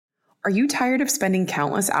Are you tired of spending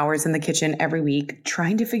countless hours in the kitchen every week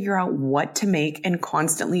trying to figure out what to make and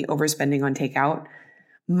constantly overspending on takeout?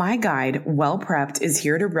 My guide, Well Prepped, is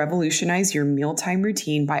here to revolutionize your mealtime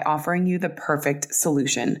routine by offering you the perfect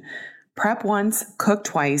solution. Prep once, cook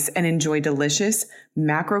twice, and enjoy delicious,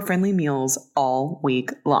 macro-friendly meals all week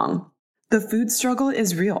long. The food struggle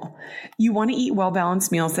is real. You want to eat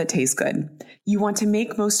well-balanced meals that taste good. You want to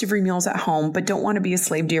make most of your meals at home, but don't want to be a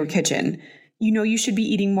slave to your kitchen. You know you should be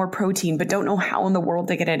eating more protein, but don't know how in the world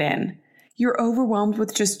to get it in. You're overwhelmed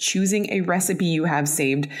with just choosing a recipe you have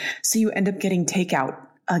saved, so you end up getting takeout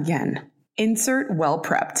again. Insert Well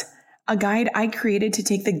Prepped, a guide I created to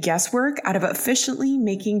take the guesswork out of efficiently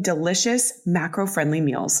making delicious, macro-friendly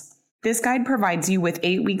meals. This guide provides you with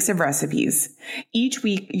 8 weeks of recipes. Each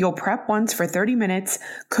week, you'll prep once for 30 minutes,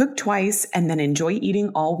 cook twice, and then enjoy eating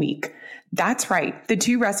all week. That's right, the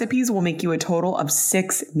 2 recipes will make you a total of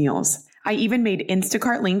 6 meals. I even made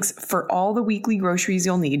Instacart links for all the weekly groceries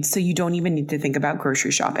you'll need, so you don't even need to think about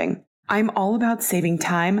grocery shopping. I'm all about saving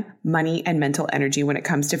time, money, and mental energy when it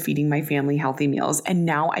comes to feeding my family healthy meals, and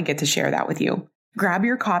now I get to share that with you. Grab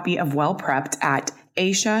your copy of Well Prepped at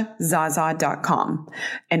aishazaza.com.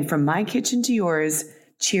 And from my kitchen to yours,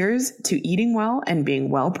 cheers to eating well and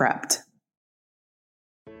being well prepped.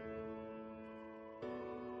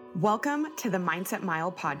 Welcome to the Mindset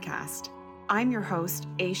Mile podcast. I'm your host,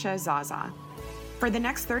 Aisha Zaza. For the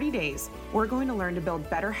next 30 days, we're going to learn to build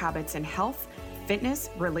better habits in health, fitness,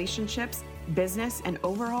 relationships, business, and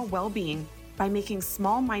overall well-being by making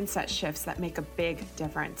small mindset shifts that make a big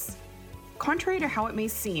difference. Contrary to how it may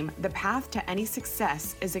seem, the path to any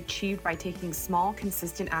success is achieved by taking small,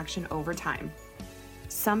 consistent action over time.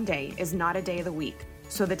 Someday is not a day of the week,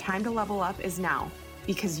 so the time to level up is now,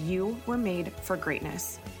 because you were made for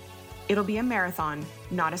greatness. It'll be a marathon,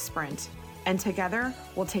 not a sprint. And together,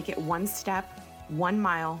 we'll take it one step, 1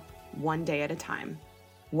 mile, 1 day at a time.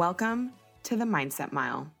 Welcome to the Mindset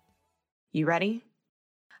Mile. You ready?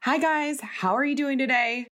 Hi guys, how are you doing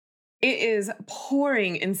today? It is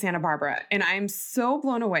pouring in Santa Barbara, and I'm so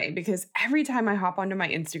blown away because every time I hop onto my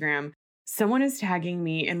Instagram, someone is tagging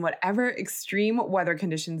me in whatever extreme weather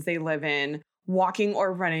conditions they live in, walking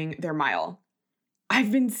or running their mile.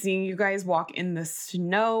 I've been seeing you guys walk in the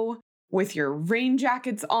snow, with your rain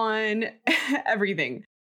jackets on, everything.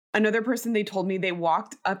 Another person, they told me they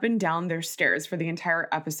walked up and down their stairs for the entire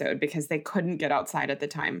episode because they couldn't get outside at the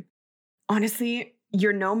time. Honestly,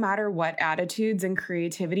 your no matter what attitudes and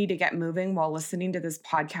creativity to get moving while listening to this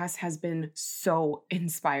podcast has been so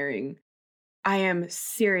inspiring. I am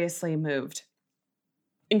seriously moved.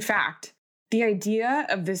 In fact, the idea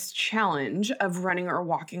of this challenge of running or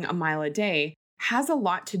walking a mile a day has a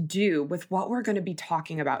lot to do with what we're going to be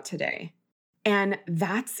talking about today. And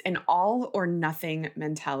that's an all or nothing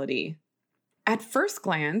mentality. At first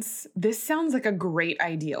glance, this sounds like a great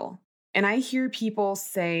ideal. And I hear people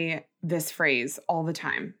say this phrase all the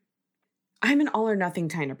time. I'm an all or nothing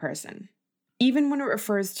kind of person. Even when it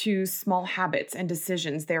refers to small habits and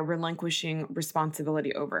decisions they're relinquishing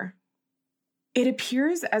responsibility over. It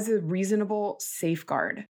appears as a reasonable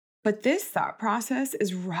safeguard. But this thought process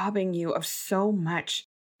is robbing you of so much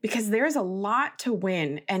because there's a lot to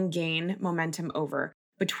win and gain momentum over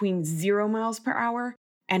between 0 miles per hour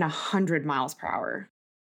and 100 miles per hour.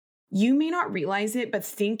 You may not realize it, but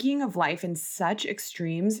thinking of life in such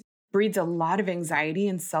extremes breeds a lot of anxiety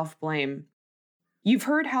and self-blame. You've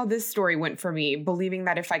heard how this story went for me, believing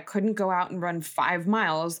that if I couldn't go out and run 5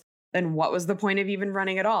 miles, then what was the point of even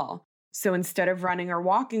running at all? So instead of running or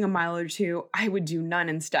walking a mile or 2, I would do none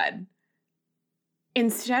instead.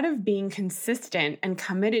 Instead of being consistent and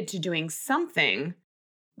committed to doing something,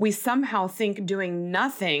 we somehow think doing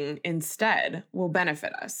nothing instead will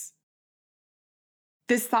benefit us.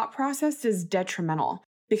 This thought process is detrimental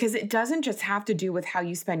because it doesn't just have to do with how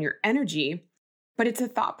you spend your energy, but it's a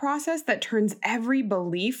thought process that turns every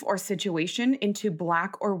belief or situation into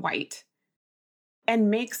black or white.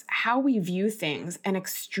 And makes how we view things an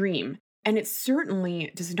extreme, and it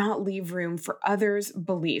certainly does not leave room for others'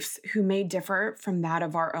 beliefs who may differ from that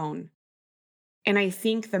of our own. And I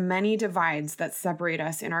think the many divides that separate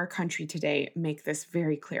us in our country today make this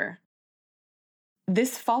very clear.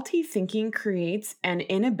 This faulty thinking creates an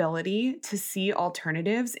inability to see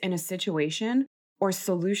alternatives in a situation or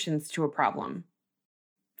solutions to a problem.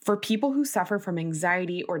 For people who suffer from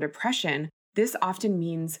anxiety or depression, this often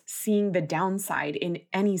means seeing the downside in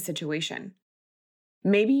any situation.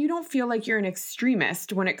 Maybe you don't feel like you're an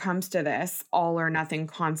extremist when it comes to this all or nothing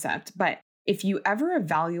concept, but if you ever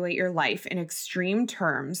evaluate your life in extreme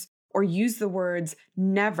terms or use the words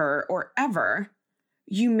never or ever,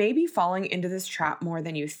 you may be falling into this trap more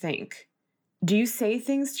than you think. Do you say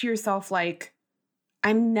things to yourself like,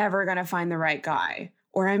 I'm never going to find the right guy,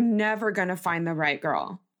 or I'm never going to find the right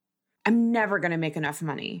girl. I'm never going to make enough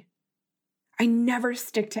money. I never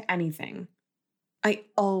stick to anything. I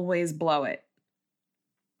always blow it.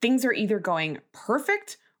 Things are either going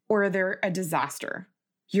perfect or they're a disaster.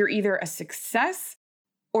 You're either a success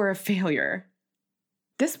or a failure.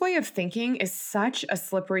 This way of thinking is such a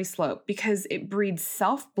slippery slope because it breeds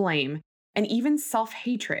self-blame and even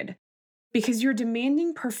self-hatred because you're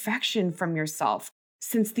demanding perfection from yourself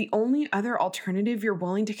since the only other alternative you're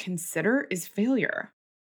willing to consider is failure.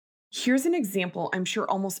 Here's an example I'm sure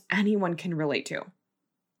almost anyone can relate to.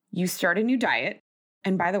 You start a new diet,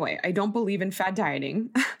 and by the way, I don't believe in fad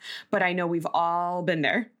dieting, but I know we've all been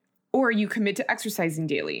there. Or you commit to exercising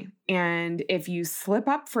daily, and if you slip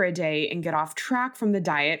up for a day and get off track from the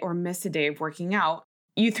diet or miss a day of working out,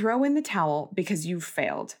 you throw in the towel because you've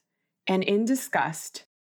failed. And in disgust,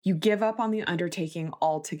 you give up on the undertaking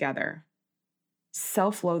altogether.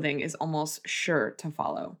 Self-loathing is almost sure to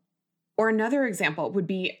follow. Or another example would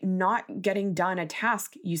be not getting done a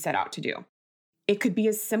task you set out to do. It could be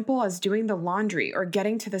as simple as doing the laundry or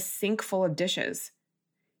getting to the sink full of dishes.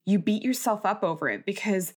 You beat yourself up over it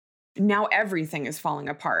because now everything is falling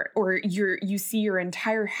apart, or you see your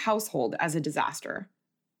entire household as a disaster.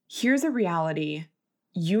 Here's a reality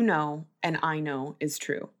you know and I know is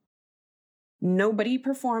true. Nobody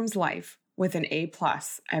performs life with an A+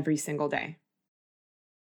 every single day.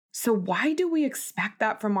 So why do we expect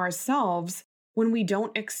that from ourselves when we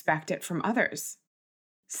don't expect it from others?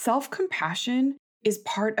 Self-compassion is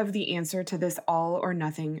part of the answer to this all or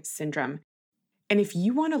nothing syndrome. And if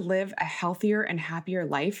you want to live a healthier and happier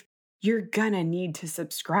life, you're gonna need to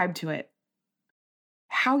subscribe to it.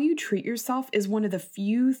 How you treat yourself is one of the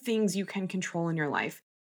few things you can control in your life.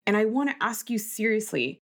 And I want to ask you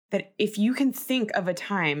seriously that if you can think of a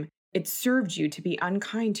time it served you to be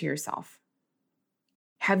unkind to yourself.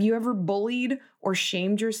 Have you ever bullied or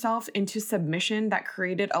shamed yourself into submission that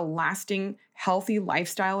created a lasting, healthy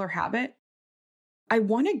lifestyle or habit? I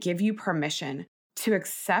want to give you permission to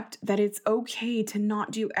accept that it's okay to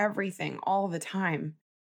not do everything all the time.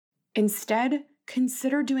 Instead,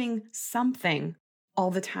 consider doing something all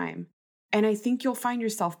the time, and I think you'll find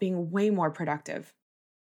yourself being way more productive.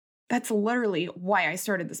 That's literally why I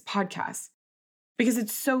started this podcast, because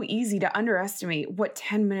it's so easy to underestimate what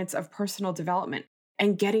 10 minutes of personal development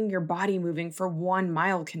and getting your body moving for 1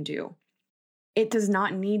 mile can do. It does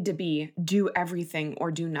not need to be do everything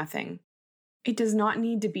or do nothing. It does not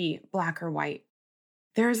need to be black or white.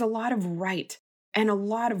 There is a lot of right and a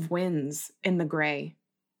lot of wins in the gray.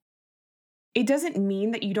 It doesn't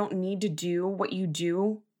mean that you don't need to do what you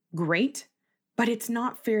do great, but it's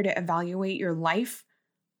not fair to evaluate your life,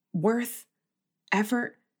 worth,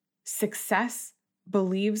 effort, success,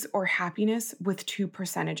 beliefs, or happiness with 2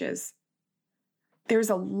 percentages. There's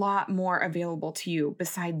a lot more available to you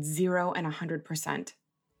besides 0 and 100%.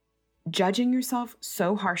 Judging yourself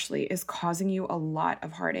so harshly is causing you a lot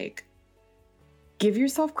of heartache. Give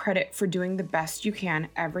yourself credit for doing the best you can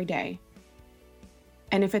every day.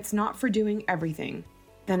 And if it's not for doing everything,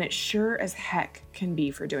 then it sure as heck can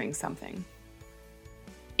be for doing something.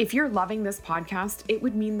 If you're loving this podcast, it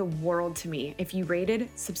would mean the world to me if you rated,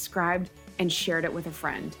 subscribed, and shared it with a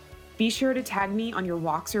friend. Be sure to tag me on your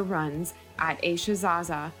walks or runs at Aisha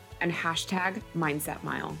Zaza and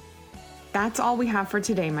 #MindsetMile. That's all we have for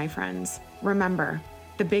today, my friends. Remember,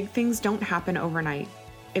 the big things don't happen overnight.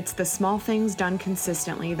 It's the small things done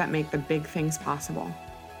consistently that make the big things possible.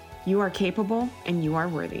 You are capable and you are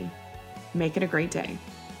worthy. Make it a great day.